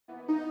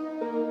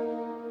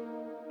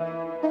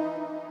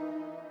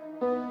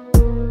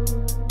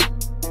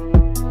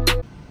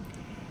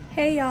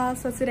y'all,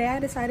 so today I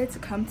decided to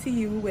come to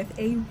you with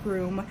a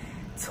room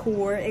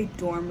tour, a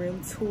dorm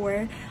room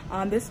tour.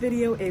 This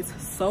video is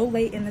so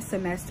late in the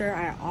semester.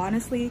 I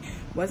honestly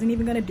wasn't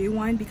even gonna do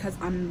one because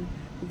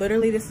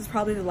this is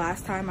probably the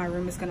last time my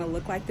room is gonna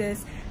look like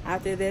this.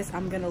 After this,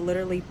 I'm gonna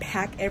literally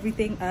pack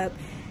everything up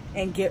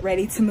and get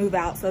ready to move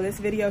out. So this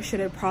video should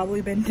have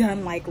probably been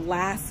done like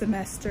last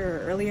semester or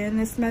earlier in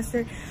this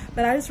semester,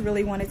 but I just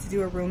really wanted to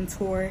do a room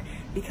tour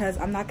because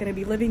I'm not going to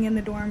be living in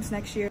the dorms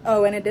next year.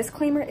 Oh, and a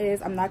disclaimer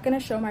is I'm not going to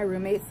show my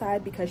roommate's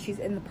side because she's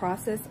in the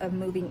process of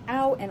moving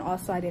out, and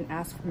also I didn't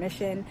ask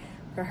permission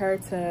for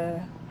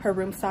her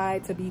room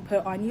side to be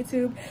put on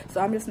YouTube,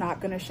 so I'm just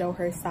not going to show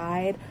her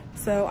side.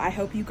 So I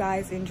hope you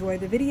guys enjoy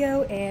the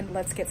video and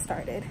let's get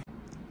started.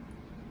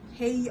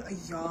 Hey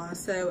y'all,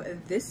 so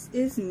this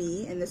is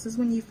me, and this is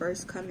when you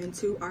first come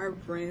into our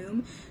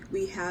room.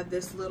 We have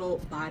this little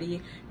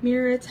body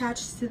mirror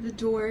attached to the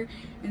door,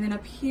 and then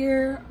up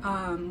here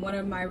one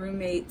of my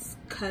roommate's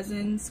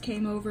cousins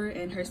came over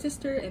and her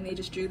sister, and they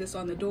just drew this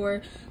on the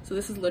door. So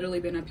this has literally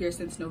been up here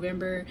since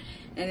November,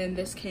 and then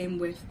this came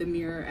with the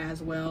mirror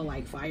as well,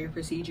 like fire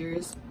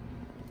procedures.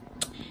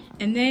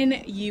 And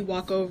then you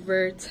walk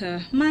over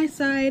to my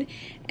side,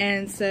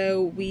 and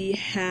so we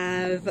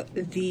have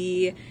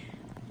the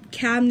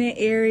cabinet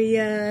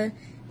area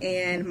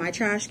and my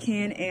trash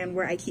can and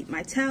where I keep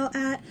my towel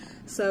at.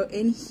 So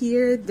in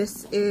here,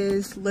 this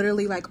is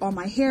literally like all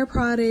my hair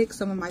products,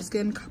 some of my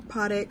skin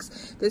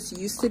products. This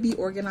used to be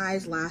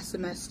organized last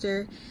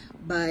semester,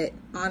 but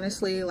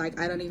honestly, like,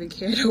 I don't even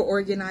care to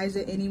organize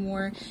it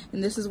anymore.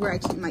 And this is where I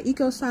keep my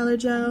Eco Styler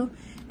gel.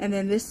 And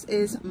then this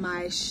is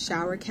my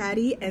shower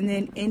caddy. And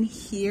then in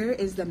here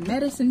is the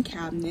medicine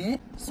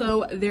cabinet.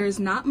 So there's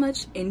not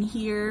much in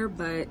here,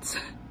 but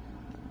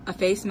a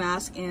face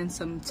mask and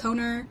some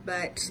toner,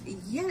 but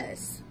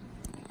yes.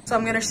 So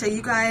I'm gonna show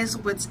you guys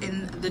what's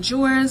in the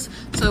drawers.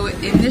 So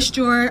in this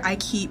drawer, I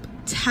keep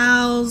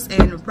towels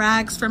and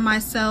rags for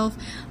myself.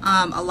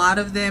 A lot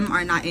of them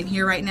are not in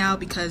here right now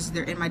because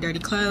they're in my dirty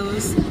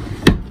clothes.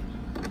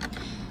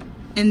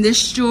 And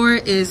this drawer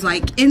is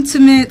like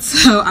intimate,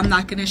 so I'm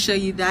not gonna show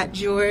you that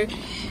drawer.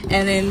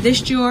 And then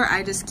this drawer,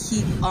 I just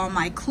keep all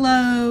my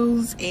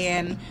clothes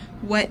and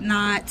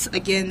whatnot.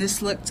 Again,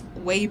 this looked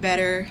way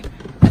better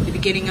at the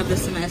beginning of the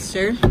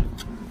semester.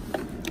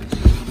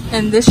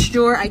 And this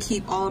drawer, I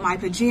keep all of my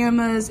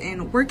pajamas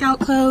and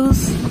workout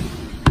clothes.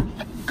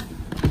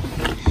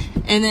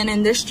 And then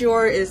in this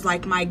drawer is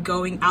like my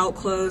going out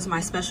clothes,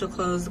 my special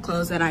clothes, the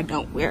clothes that I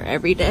don't wear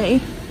every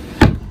day.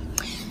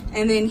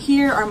 And then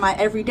here are my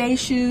everyday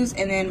shoes,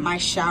 and then my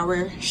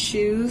shower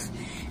shoes.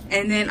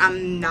 And then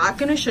I'm not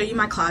gonna show you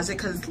my closet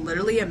because it's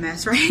literally a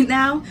mess right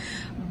now,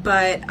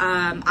 but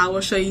I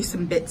will show you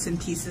some bits and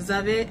pieces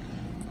of it.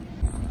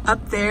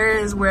 Up there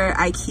is where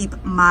I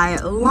keep my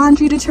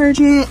laundry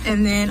detergent,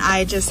 and then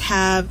I just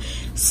have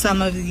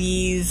some of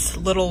these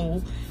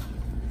little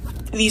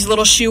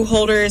shoe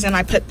holders, and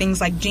I put things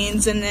like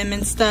jeans in them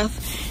and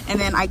stuff. And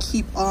then I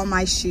keep all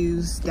my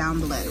shoes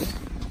down below.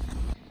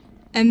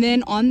 And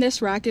then on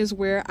this rack is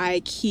where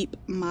I keep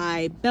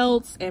my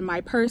belts and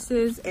my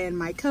purses and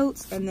my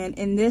coats. And then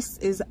in this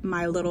is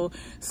my little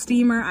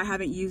steamer. I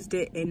haven't used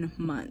it in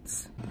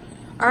months.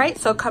 All right,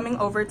 so coming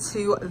over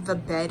to the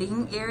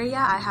bedding area,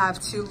 I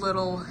have two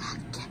little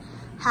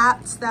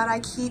hats that I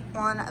keep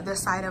on the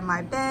side of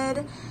my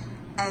bed.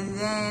 And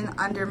then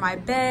under my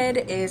bed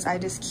is I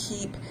just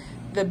keep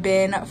the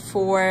bin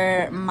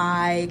for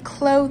my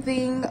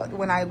clothing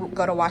when I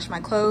go to wash my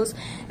clothes.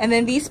 And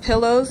then these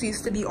pillows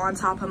used to be on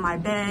top of my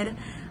bed,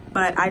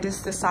 but I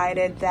just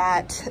decided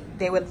that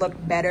they would look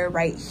better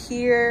right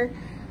here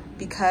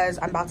because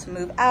I'm about to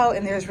move out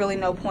and there's really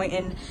no point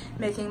in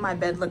making my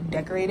bed look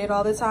decorated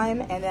all the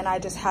time. And then I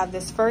just have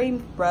this furry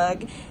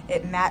rug.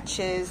 It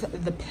matches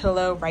the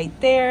pillow right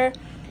there.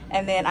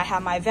 And then I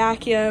have my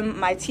vacuum,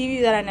 my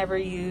TV that I never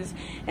use.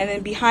 And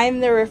then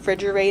behind the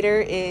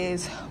refrigerator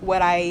is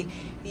what I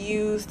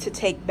use to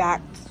take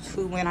back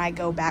to when I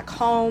go back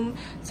home.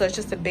 So it's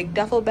just a big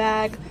duffel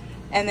bag.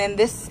 And then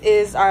this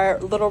is our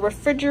little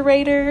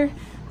refrigerator.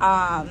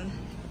 I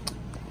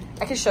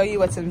can show you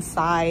what's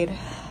inside.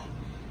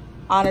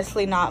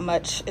 Honestly, not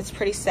much. It's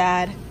pretty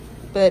sad,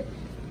 but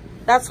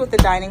that's what the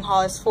dining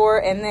hall is for.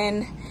 And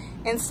then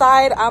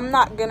inside, I'm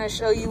not gonna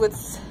show you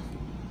what's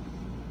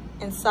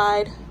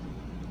inside.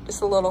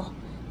 Just a little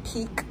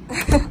peek.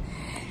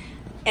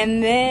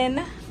 And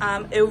then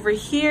over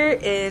here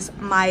is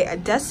my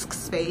desk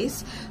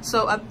space.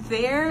 So up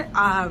there,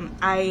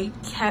 I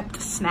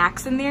kept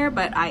snacks in there,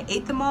 but I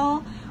ate them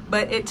all.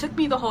 But it took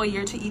me the whole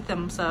year to eat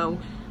them, so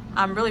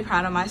I'm really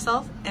proud of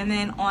myself. And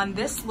then on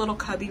this little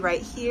cubby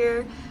right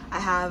here, I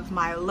have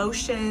my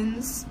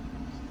lotions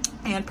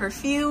and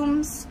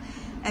perfumes.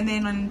 And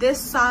then on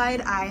this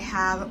side, I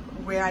have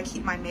where I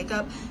keep my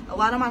makeup. A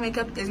lot of my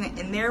makeup isn't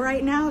in there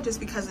right now just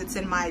because it's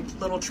in my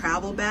little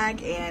travel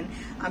bag and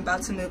I'm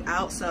about to move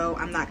out, so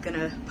I'm not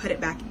gonna put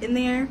it back in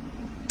there.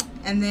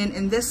 And then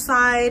in this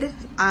side,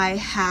 I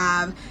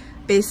have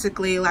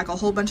basically like a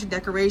whole bunch of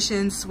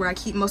decorations where I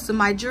keep most of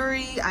my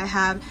jewelry. I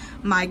have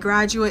my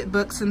graduate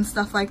books and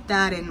stuff like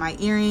that, and my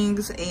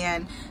earrings.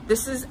 And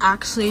this is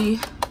actually,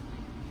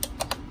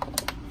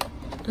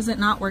 does it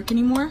not work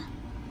anymore?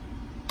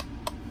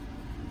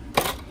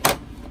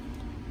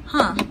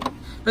 Huh.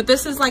 But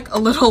this is like a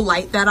little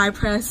light that I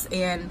press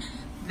and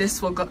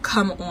this will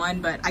come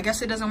on, but I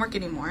guess it doesn't work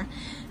anymore.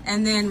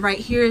 And then right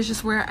here is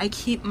just where I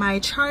keep my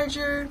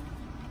charger.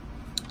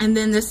 And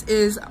then this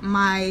is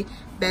my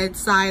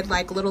bedside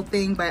like little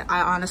thing, but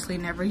I honestly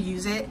never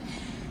use it.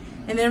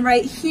 And then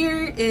right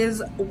here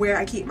is where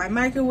I keep my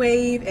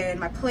microwave and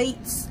my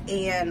plates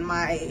and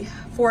my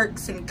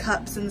forks and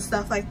cups and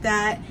stuff like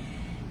that.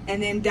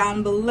 And then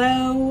down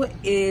below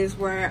is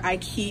where I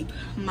keep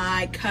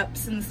my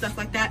cups and stuff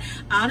like that.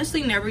 I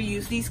honestly never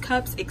use these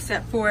cups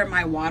except for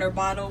my water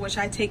bottle, which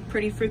I take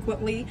pretty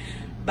frequently.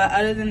 But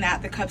other than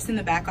that, the cups in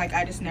the back, like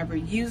I just never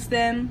use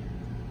them.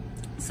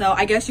 So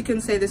I guess you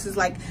can say this is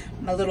like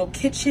my little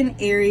kitchen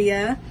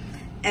area.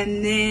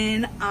 And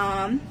then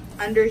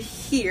under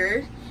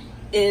here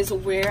is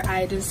where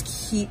I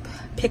just keep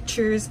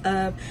pictures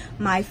of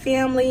my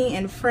family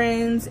and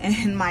friends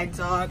and my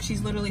dog.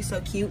 She's literally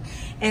so cute.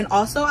 And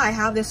also I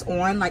have this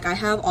on, like I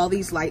have all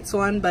these lights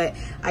on, but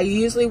I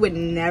usually would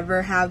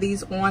never have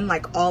these on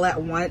like all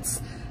at once.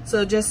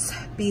 So just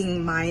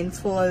being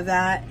mindful of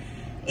that.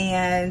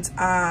 And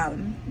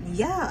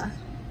yeah.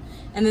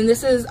 And then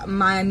this is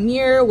my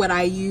mirror, what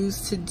I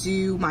use to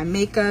do my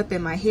makeup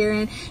and my hair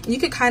in. And you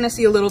could kind of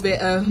see a little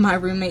bit of my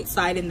roommate's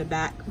side in the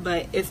back,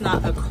 but it's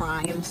not a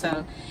crime.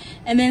 So,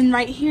 and then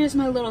right here is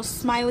my little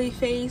smiley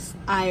face.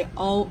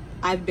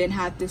 I've been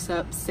had this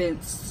up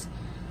since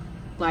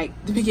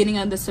like the beginning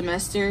of the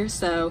semester.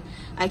 So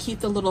I keep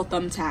the little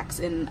thumbtacks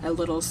in a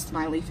little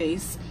smiley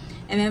face.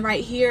 And then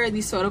right here,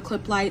 these photo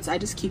clip lights, I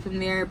just keep them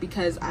there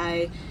because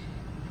I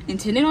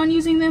intended on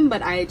using them,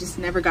 but I just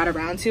never got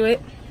around to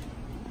it.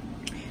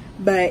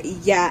 But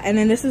yeah, and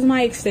then this is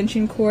my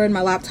extension cord.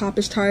 My laptop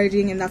is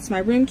charging, and that's my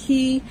room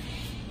key.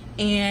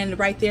 And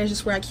right there is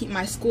just where I keep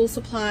my school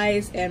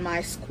supplies and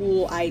my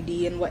school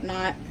ID and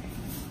whatnot.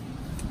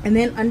 And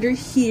then under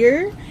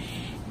here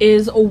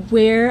is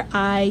where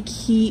I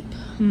keep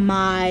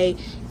my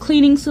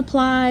cleaning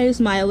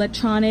supplies, my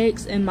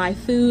electronics, and my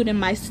food and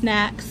my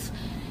snacks.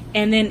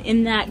 And then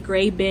in that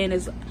gray bin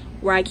is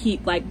where I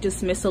keep like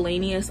just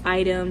miscellaneous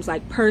items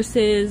like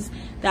purses.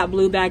 That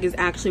blue bag is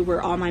actually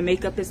where all my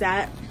makeup is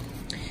at.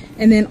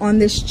 And then on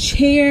this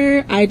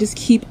chair, I just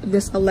keep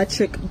this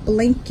electric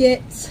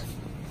blanket.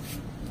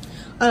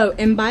 Oh,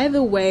 and by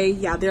the way,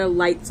 yeah, there are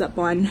lights up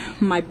on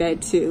my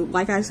bed too.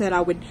 Like I said,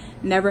 I would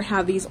never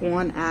have these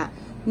on at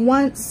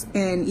once.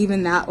 And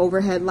even that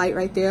overhead light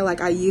right there,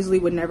 like I usually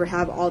would never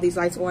have all these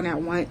lights on at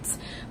once.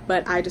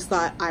 But I just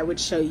thought I would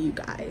show you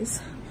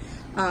guys.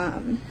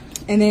 And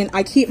then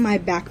I keep my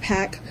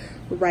backpack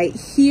right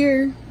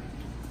here.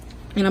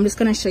 And I'm just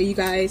gonna show you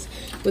guys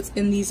what's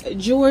in these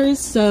drawers.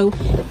 So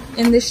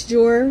in this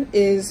drawer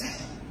is,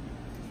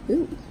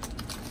 in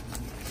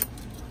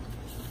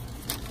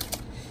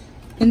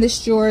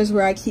this drawer is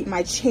where I keep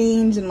my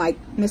change and like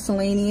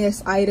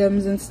miscellaneous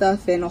items and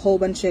stuff, and a whole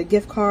bunch of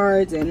gift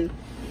cards and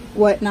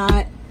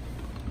whatnot.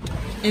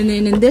 And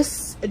then in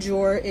this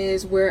drawer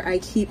is where I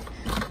keep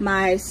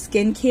my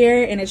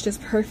skincare, and it's just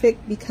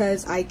perfect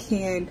because I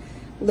can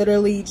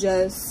literally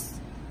just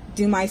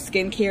do my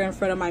skincare in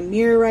front of my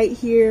mirror right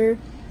here.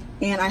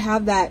 And I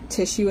have that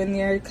tissue in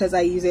there because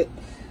I use it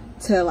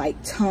to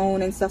like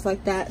tone and stuff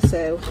like that.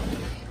 So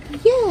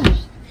yeah.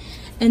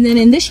 And then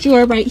in this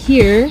drawer right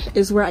here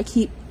is where I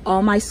keep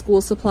all my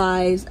school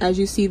supplies. As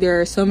you see,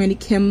 there are so many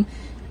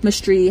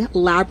chemistry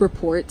lab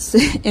reports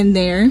in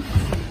there.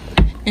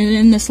 And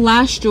then this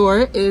last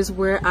drawer is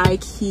where I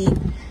keep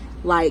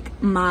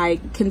like my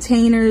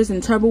containers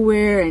and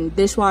Tupperware and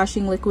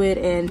dishwashing liquid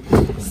and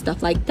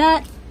stuff like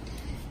that.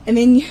 And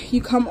then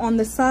you come on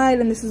the side,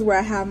 and this is where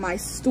I have my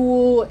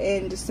stool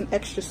and just some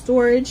extra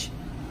storage.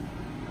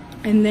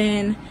 And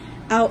then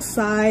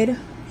outside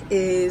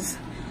is,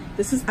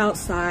 this is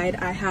outside.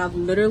 I have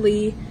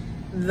literally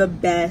the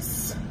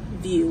best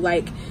view.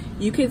 Like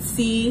you could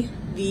see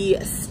the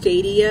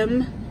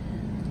stadium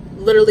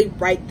literally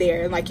right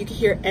there, and like you can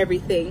hear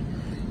everything.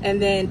 And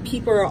then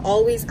people are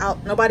always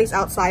out. Nobody's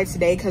outside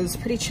today because it's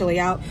pretty chilly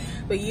out.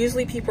 But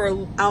usually people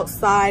are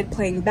outside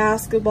playing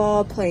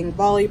basketball, playing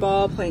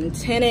volleyball, playing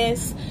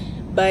tennis.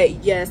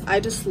 But yes,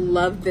 I just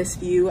love this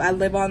view. I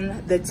live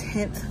on the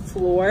 10th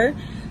floor.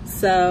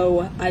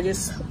 So I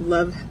just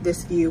love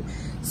this view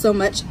so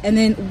much. And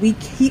then we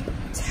keep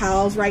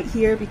towels right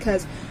here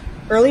because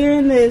earlier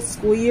in the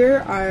school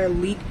year,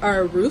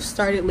 our roof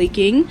started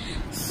leaking.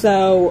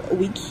 So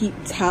we keep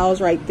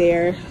towels right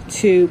there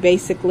to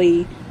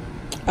basically,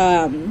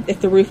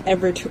 if the roof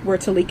ever were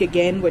to leak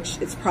again, which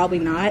it's probably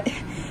not,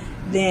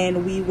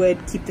 then we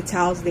would keep the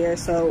towels there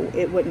so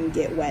it wouldn't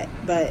get wet.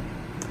 But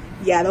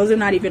yeah, those are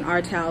not even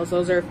our towels.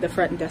 Those are the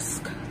front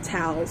desk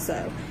towels.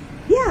 So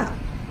yeah.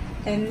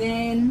 And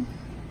then,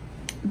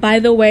 by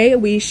the way,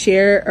 we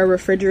share a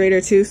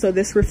refrigerator too. So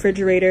this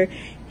refrigerator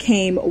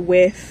came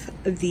with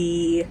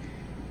the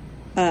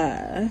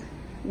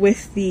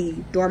with the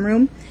dorm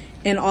room.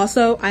 And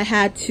also I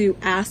had to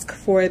ask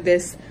for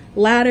this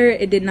ladder.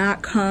 It did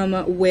not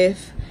come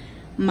with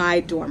my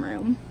dorm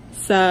room.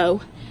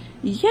 So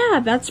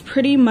yeah, that's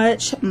pretty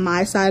much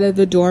my side of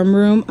the dorm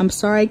room. I'm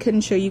sorry I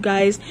couldn't show you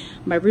guys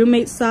my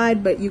roommate's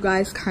side, but you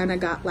guys kind of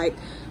got like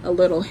a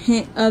little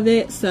hint of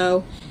it.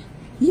 So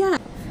yeah,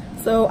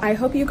 so I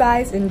hope you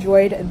guys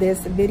enjoyed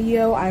this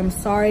video. I'm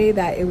sorry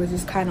that it was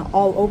just kind of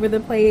all over the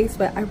place,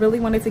 but I really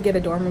wanted to get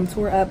a dorm room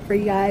tour up for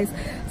you guys.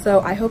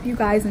 So I hope you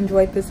guys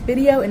enjoyed this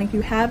video, and if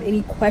you have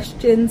any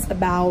questions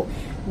about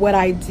what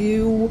I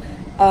do,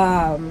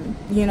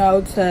 you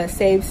know, to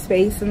save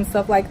space and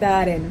stuff like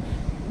that, and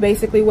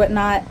basically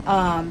whatnot,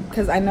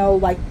 because I know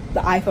like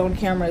the iPhone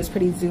camera is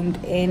pretty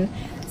zoomed in.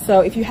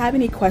 So if you have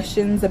any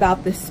questions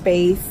about this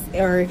space,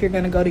 or if you're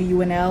going to go to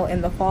UNL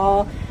in the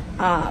fall,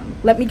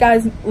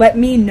 let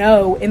me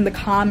know in the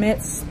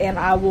comments, and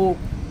I will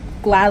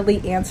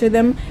gladly answer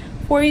them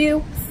for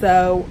you.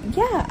 So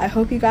yeah, I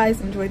hope you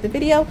guys enjoyed the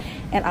video,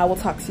 and I will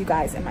talk to you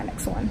guys in my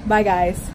next one. Bye guys.